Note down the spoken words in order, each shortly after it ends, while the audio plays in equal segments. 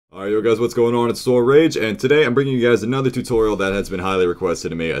Alright, yo guys, what's going on? It's Rage, and today I'm bringing you guys another tutorial that has been highly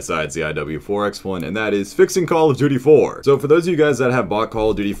requested to me aside the CoD4x one, and that is fixing Call of Duty 4. So for those of you guys that have bought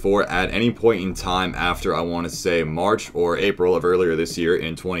Call of Duty 4 at any point in time after, I want to say, March or April of earlier this year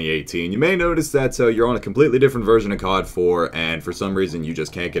in 2018, you may notice that you're on a completely different version of COD4, and for some reason you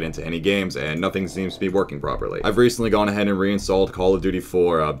just can't get into any games, and nothing seems to be working properly. I've recently gone ahead and reinstalled Call of Duty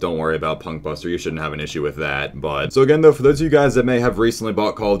 4. Don't worry about Punk Buster, you shouldn't have an issue with that. But, so again though, for those of you guys that may have recently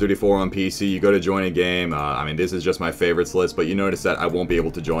bought Call of Duty 4 on PC, you go to join a game. I mean, this is just my favorites list, but you notice that I won't be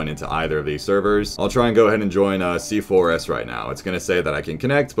able to join into either of these servers. I'll try and go ahead and join C4S right now. It's going to say that I can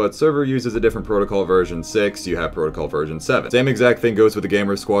connect, but server uses a different protocol version 6. You have protocol version 7. Same exact thing goes with the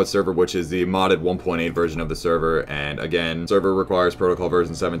Gamer Squad server, which is the modded 1.8 version of the server. And again, server requires protocol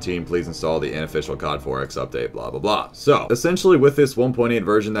version 17. Please install the unofficial CoD4x update, blah, blah, blah. So essentially with this 1.8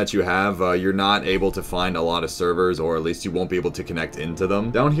 version that you have, you're not able to find a lot of servers, or at least you won't be able to connect into them.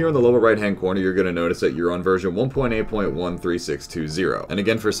 Down here in the lower right hand corner, you're going to notice that you're on version 1.8.13620. And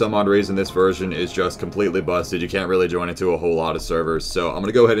again, for some odd reason, this version is just completely busted. You can't really join into a whole lot of servers. So I'm going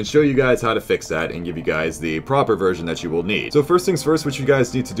to go ahead and show you guys how to fix that and give you guys the proper version that you will need. So first things first, what you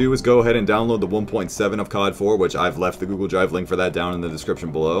guys need to do is go ahead and download the 1.7 of COD4, which I've left the Google Drive link for that down in the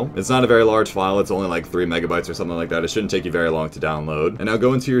description below. It's not a very large file. It's only like 3 megabytes or something like that. It shouldn't take you very long to download. And now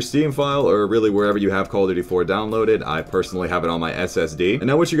go into your Steam file, or really wherever you have Call of Duty 4 downloaded. I personally have it on my SSD. And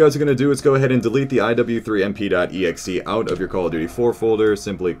now what you guys are going to do is go ahead and delete the iw3mp.exe out of your Call of Duty 4 folder.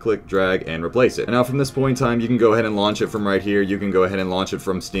 Simply click, drag, and replace it. And now from this point in time, you can go ahead and launch it from right here. You can go ahead and launch it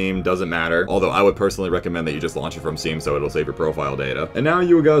from Steam, doesn't matter. Although I would personally recommend that you just launch it from Steam so it'll save your profile data. And now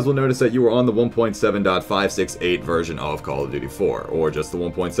you guys will notice that you are on the 1.7.568 version of Call of Duty 4, or just the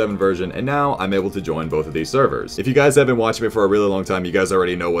 1.7 version, and now I'm able to join both of these servers. If you guys have been watching me for a really long time, you guys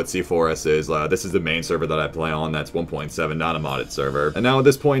already know what C4S is. This is the main server that I play on. That's 1.7, not a modded server. And now at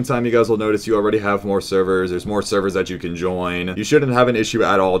this point in time, you guys will notice you already have more servers. There's more servers that you can join. You shouldn't have an issue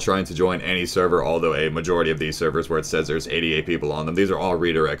at all trying to join any server, although a majority of these servers where it says there's 88 people on them, these are all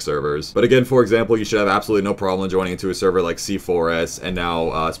redirect servers. But again, for example, you should have absolutely no problem joining into a server like C4S. And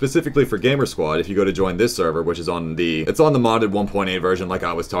now, specifically for Gamer Squad, if you go to join this server, which is on the modded 1.8 version like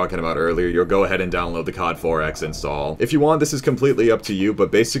I was talking about earlier, you'll go ahead and download the CoD4x install. If you want, this is completely up to you,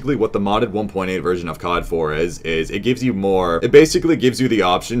 but basically what the modded 1.8 version of COD4 is it gives you more, it basically gives you the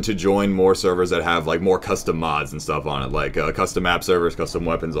option to join more servers that have like more custom mods and stuff on it, like custom map servers, custom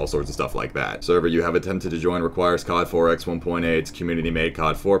weapons, all sorts of stuff like that. Server you have attempted to join requires COD4x 1.8's community-made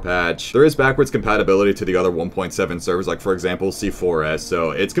COD4 patch. There is backwards compatibility to the other 1.7 servers, like for example C4S,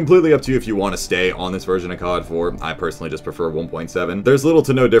 so it's completely up to you if you want to stay on this version of COD4. I personally just prefer 1.7. There's little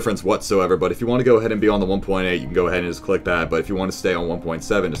to no difference whatsoever, but if you want to go ahead and be on the 1.8, you can go ahead and just click that, but if you want to stay on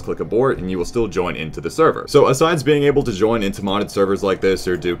 1.7, just click abort and you will still join into the server. So aside being able to join into modded servers like this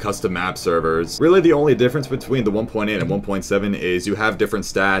or do custom map servers, really the only difference between the 1.8 and 1.7 is you have different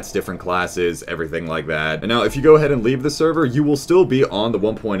stats, different classes, everything like that. And now if you go ahead and leave the server, you will still be on the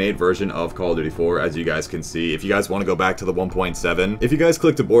 1.8 version of Call of Duty 4, as you guys can see. If you guys want to go back to the 1.7, if you guys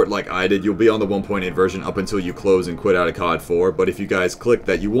clicked abort like I did, you'll be on the 1.8 version up until you close and quit out of COD 4. But if you guys click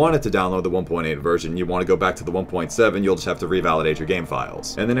that you wanted to download the 1.8 version, you want to go back to the 1.7, you'll just have to revalidate your game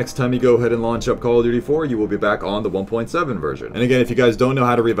files. And the next time you go ahead and launch up Call of Duty 4, you will be back on the 1.7 version. And again, if you guys don't know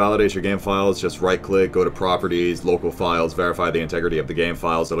how to revalidate your game files, just right click, go to properties, local files, verify the integrity of the game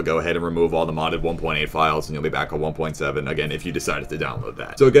files. It'll go ahead and remove all the modded 1.8 files and you'll be back on 1.7 again if you decided to download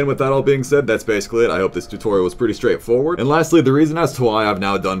that. So again, with that all being said, that's basically it. I hope this tutorial was pretty straightforward. And lastly, the reason as to why I've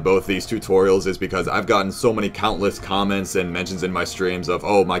now done both these tutorials is because I've gotten so many countless comments and mentions in my streams of,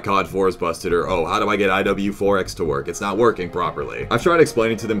 oh, my COD4 is busted, or oh, how do I get iw4x to work? It's not working properly. I've tried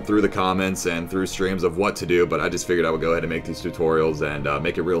explaining to them through the comments and through streams of what to do, but I just figured I would go ahead and make these tutorials and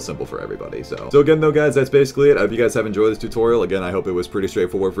make it real simple for everybody. So again though guys, that's basically it. I hope you guys have enjoyed this tutorial. Again, I hope it was pretty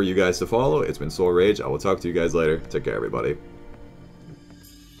straightforward for you guys to follow. It's been Rage. I will talk to you guys later. Take care everybody.